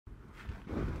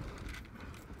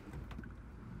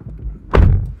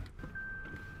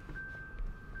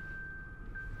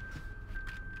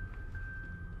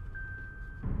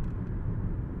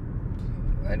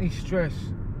any stress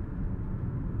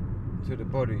to the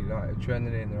body, like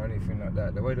adrenaline or anything like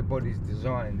that, the way the body's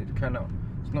designed,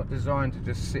 it's not designed to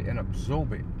just sit and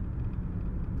absorb it.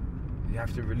 You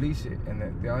have to release it,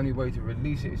 and the only way to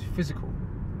release it is physical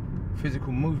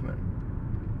movement.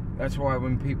 That's why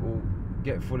when people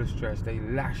get full of stress, they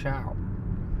lash out,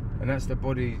 and that's the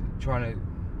body trying to,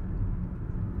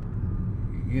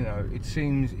 you know, it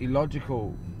seems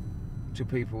illogical to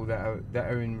people that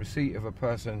are in receipt of a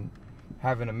person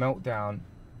having a meltdown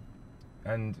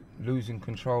and losing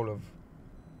control of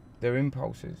their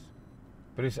impulses,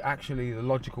 but it's actually the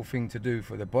logical thing to do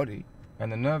for the body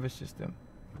and the nervous system.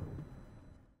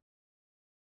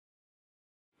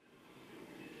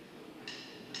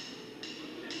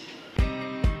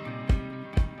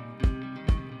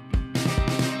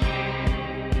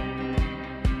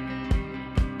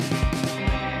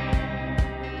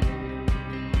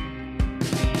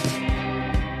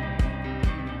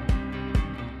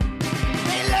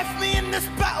 This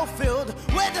battlefield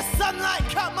where the sunlight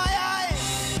cut my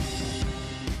eyes.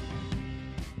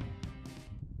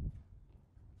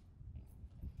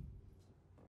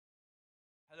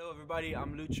 Hello everybody,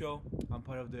 I'm Lucho. I'm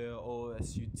part of the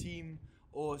OSU team,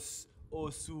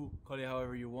 OSU, call it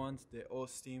however you want, the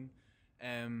OS team.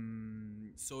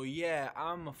 So yeah,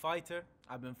 I'm a fighter.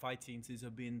 I've been fighting since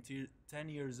I've been 10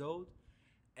 years old,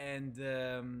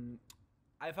 and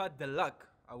I've had the luck,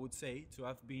 I would say, to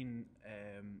have been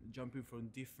jumping from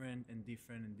different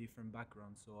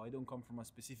backgrounds. So I don't come from a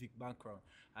specific background.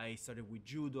 I started with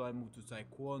judo, I moved to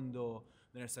taekwondo,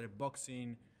 then I started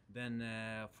boxing, then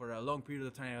for a long period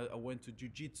of time I went to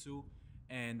jiu-jitsu,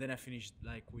 and then I finished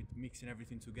like with mixing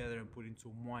everything together and put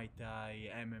into Muay Thai,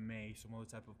 MMA, some other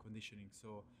type of conditioning.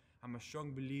 So I'm a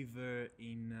strong believer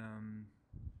in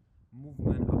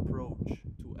movement approach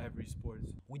to every sport.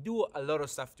 We do a lot of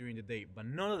stuff during the day, but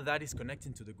none of that is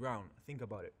connecting to the ground. Think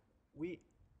about it. We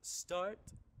start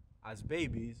as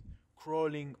babies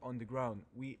crawling on the ground.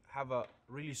 We have a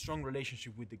really strong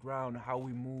relationship with the ground, how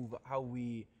we move, how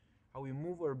we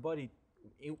move our body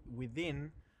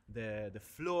within the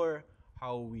floor,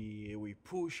 how we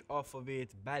push off of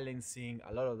it, balancing,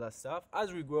 a lot of that stuff.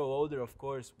 As we grow older, of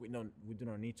course, we do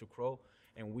not need to crawl,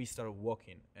 and we start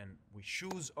walking, and with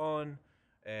shoes on,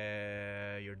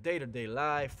 your day-to-day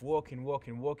life, walking,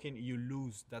 you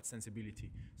lose that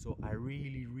sensibility. So a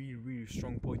really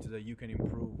strong point is that you can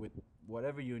improve with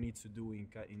whatever you need to do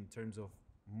in terms of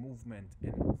movement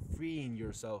and freeing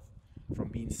yourself from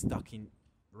being stuck in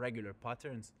regular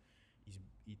patterns.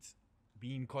 It's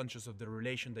being conscious of the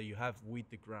relation that you have with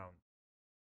the ground.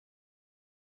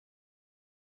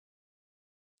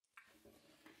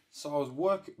 So I was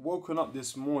woken up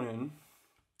this morning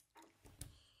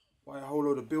by a whole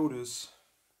load of builders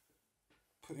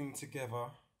putting together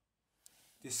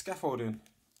this scaffolding,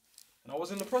 and I was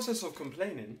in the process of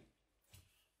complaining,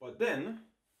 but then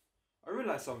I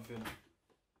realized something.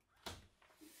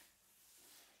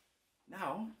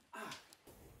 Now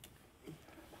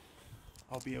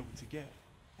I'll be able to get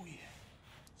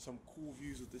some cool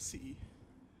views of the city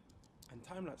and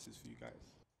time lapses for you guys.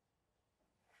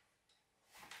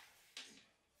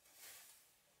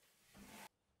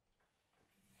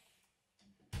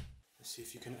 Let's see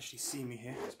if you can actually see me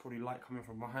here. There's probably light coming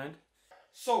from behind.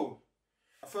 So,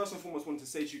 first and foremost, I want to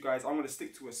say to you guys, I'm going to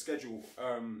stick to a schedule.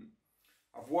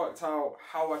 I've worked out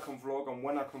how I can vlog and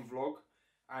when I can vlog,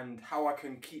 and how I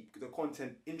can keep the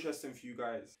content interesting for you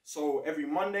guys. So every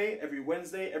Monday, every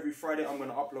Wednesday, every Friday, I'm going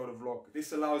to upload a vlog.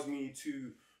 This allows me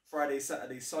to Friday,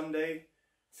 Saturday, Sunday,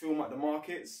 film at the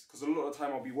markets, because a lot of the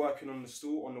time I'll be working on the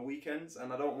store on the weekends,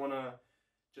 and I don't want to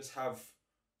just have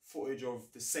footage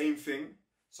of the same thing.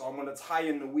 So I'm going to tie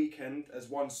in the weekend as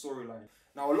one storyline.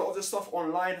 Now, a lot of the stuff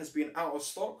online has been out of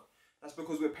stock. That's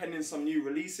because we're pending some new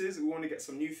releases. We want to get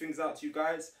some new things out to you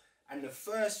guys. And the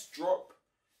first drop,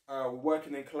 we're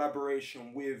working in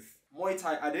collaboration with Muay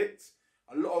Thai Addict.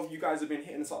 A lot of you guys have been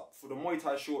hitting us up for the Muay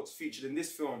Thai shorts featured in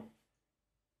this film,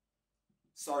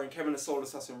 starring Kevin the Soul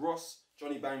Assassin Ross,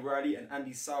 Johnny Bang Riley, and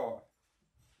Andy Sauer.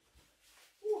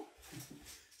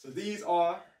 So these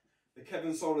are the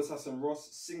Kevin Soul Assassin Ross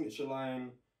signature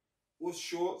line US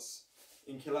shorts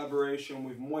in collaboration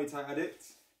with Muay Thai Addict.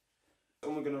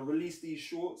 And we're going to release these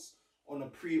shorts on a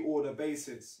pre-order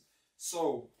basis.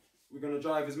 So we're going to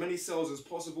drive as many sales as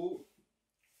possible.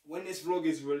 When this vlog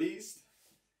is released,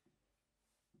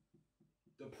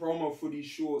 the promo for these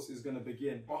shorts is going to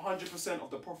begin. 100%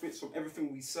 of the profits from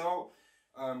everything we sell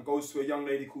goes to a young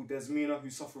lady called Desmina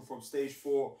who's suffering from stage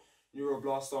 4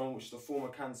 neuroblastoma, which is a form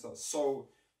of cancer. So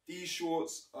these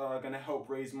shorts are going to help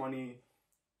raise money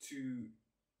to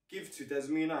give to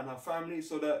Desmina and her family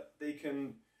so that they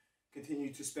can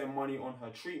continue to spend money on her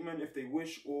treatment if they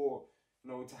wish, or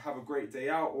you know, to have a great day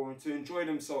out or to enjoy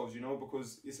themselves, you know,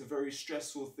 because it's a very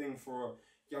stressful thing for a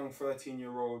young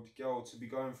 13-year-old girl to be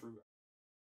going through.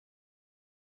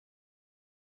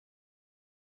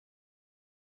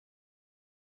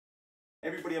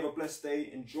 Everybody have a blessed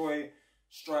day. Enjoy,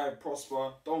 strive,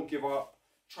 prosper, don't give up,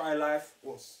 try life.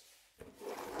 Us.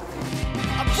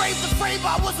 I braved the fray,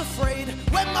 but I was afraid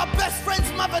when my best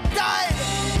friend's mother died.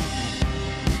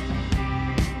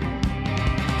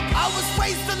 I was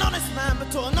raised an honest man,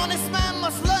 but an honest man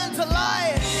must learn to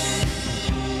lie.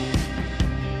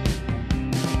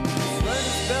 This road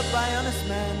is built by honest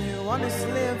men who honest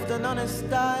lived and honest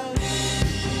died.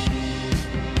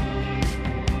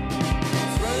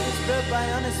 This road is built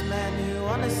by honest men who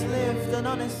honest lived and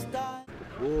honest died.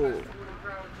 Whoa.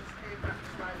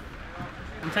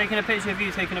 I'm taking a picture of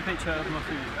you taking a picture of my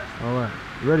food. Alright,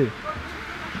 ready?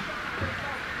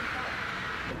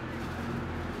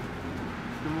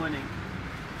 Good morning.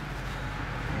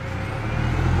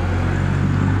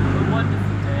 A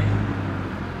wonderful day.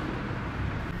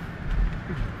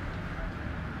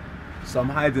 So I'm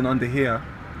hiding under here,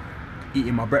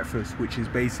 eating my breakfast, which is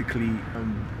basically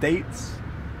dates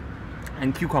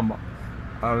and cucumber.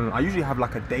 I usually have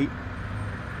like a date.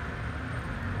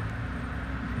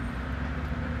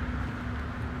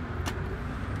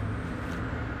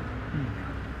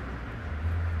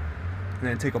 And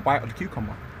then take a bite of the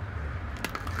cucumber.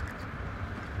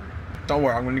 Don't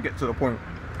worry, I'm going to get to the point.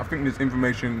 I think this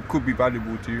information could be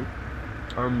valuable to you.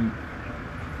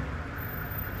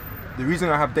 The reason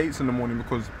I have dates in the morning,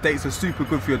 because dates are super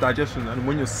good for your digestion, and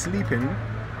when you're sleeping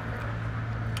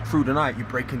through the night, you're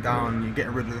breaking down, you're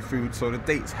getting rid of the food, so the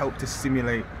dates help to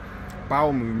stimulate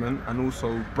bowel movement and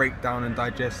also break down and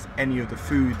digest any of the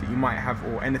food that you might have,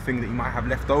 or anything that you might have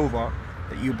left over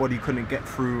that your body couldn't get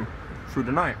through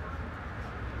the night.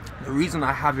 The reason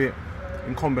I have it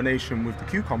in combination with the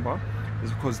cucumber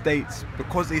is because dates,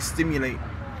 because they stimulate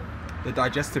the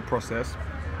digestive process,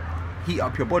 heat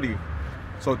up your body.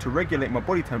 So to regulate my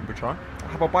body temperature, I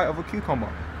have a bite of a cucumber,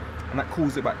 and that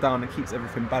cools it back down and keeps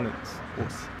everything balanced.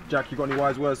 Jack, you got any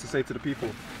wise words to say to the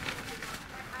people?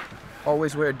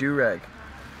 Always wear a do-rag.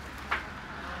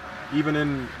 Even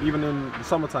in the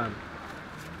summertime.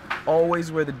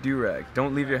 Always wear the do-rag.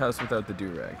 Don't leave your house without the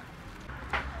do-rag.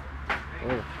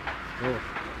 Oh.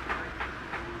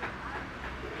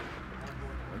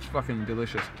 It's fucking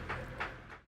delicious.